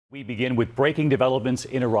We begin with breaking developments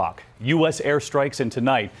in Iraq. U.S. airstrikes, and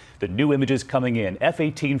tonight, the new images coming in.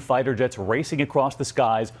 F-18 fighter jets racing across the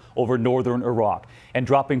skies over northern Iraq and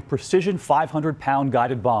dropping precision 500-pound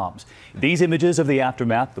guided bombs. These images of the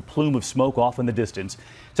aftermath, the plume of smoke off in the distance.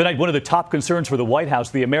 Tonight, one of the top concerns for the White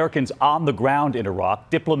House, the Americans on the ground in Iraq,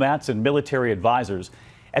 diplomats and military advisors,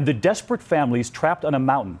 and the desperate families trapped on a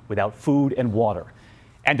mountain without food and water.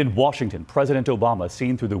 And in Washington, President Obama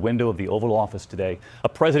seen through the window of the Oval Office today. A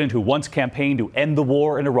president who once campaigned to end the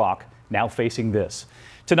war in Iraq, now facing this.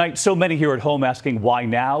 Tonight, so many here at home asking why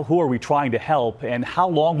now, who are we trying to help, and how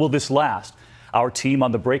long will this last? Our team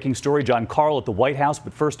on the breaking story, John Carl at the White House,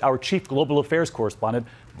 but first, our chief global affairs correspondent,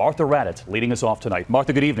 Martha Raddatz, leading us off tonight.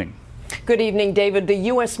 Martha, good evening. Good evening, David. The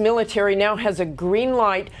U.S. military now has a green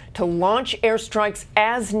light to launch airstrikes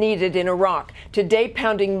as needed in Iraq, today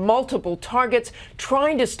pounding multiple targets,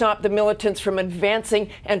 trying to stop the militants from advancing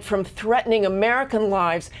and from threatening American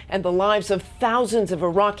lives and the lives of thousands of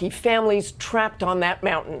Iraqi families trapped on that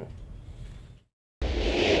mountain.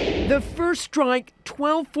 The first strike,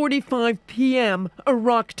 12:45 p.m.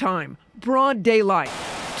 Iraq time, broad daylight.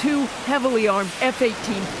 Two heavily armed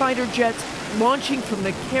F-18 fighter jets launching from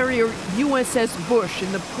the carrier USS Bush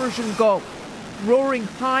in the Persian Gulf, roaring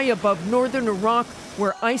high above northern Iraq,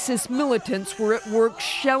 where ISIS militants were at work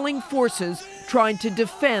shelling forces trying to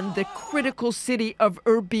defend the critical city of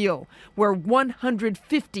Erbil, where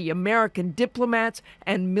 150 American diplomats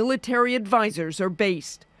and military advisors are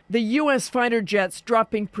based. The U.S. fighter jets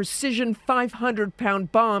dropping precision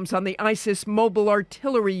 500-pound bombs on the ISIS mobile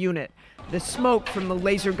artillery unit. The smoke from the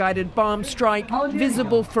laser-guided bomb strike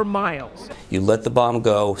visible for miles. You let the bomb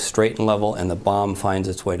go straight and level, and the bomb finds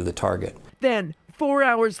its way to the target. Then, 4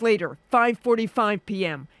 hours later, 5:45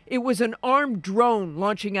 p.m., it was an armed drone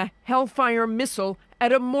launching a Hellfire missile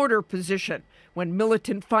at a mortar position. When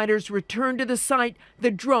militant fighters returned to the site,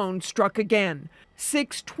 the drone struck again.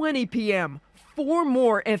 6:20 p.m., 4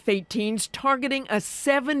 more F-18s targeting a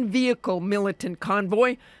 7-vehicle militant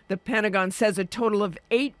convoy. The Pentagon says a total of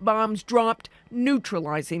 8 bombs dropped,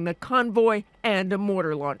 neutralizing the convoy and a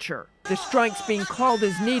mortar launcher. The strikes being called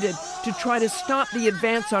as needed to try to stop the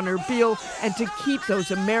advance on Erbil and to keep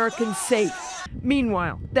those Americans safe.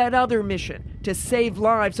 Meanwhile, that other mission, to save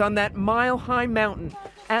lives on that mile-high mountain.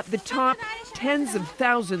 At the top, tens of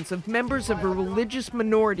thousands of members of a religious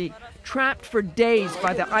minority trapped for days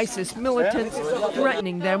by the ISIS militants,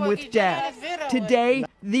 threatening them with death. Today,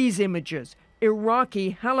 these images.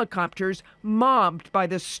 Iraqi helicopters mobbed by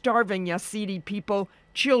the starving Yazidi people,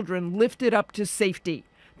 children lifted up to safety.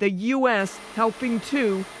 The U.S. helping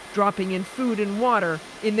too, dropping in food and water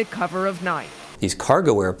in the cover of night. These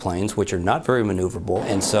cargo airplanes, which are not very maneuverable,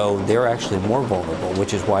 and so they're actually more vulnerable,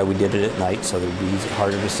 which is why we did it at night, so it would be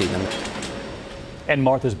harder to see them. And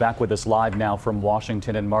Martha's back with us live now from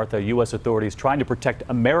Washington. And Martha, U.S. authorities trying to protect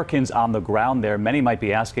Americans on the ground there. Many might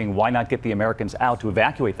be asking, why not get the Americans out to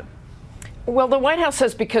evacuate them? Well, the White House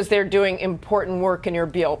says because they're doing important work in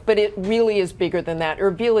Erbil, but it really is bigger than that.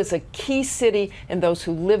 Erbil is a key city, and those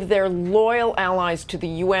who live there, loyal allies to the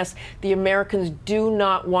U.S. The Americans do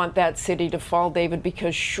not want that city to fall, David,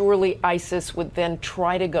 because surely ISIS would then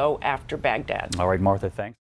try to go after Baghdad. All right, Martha, thanks.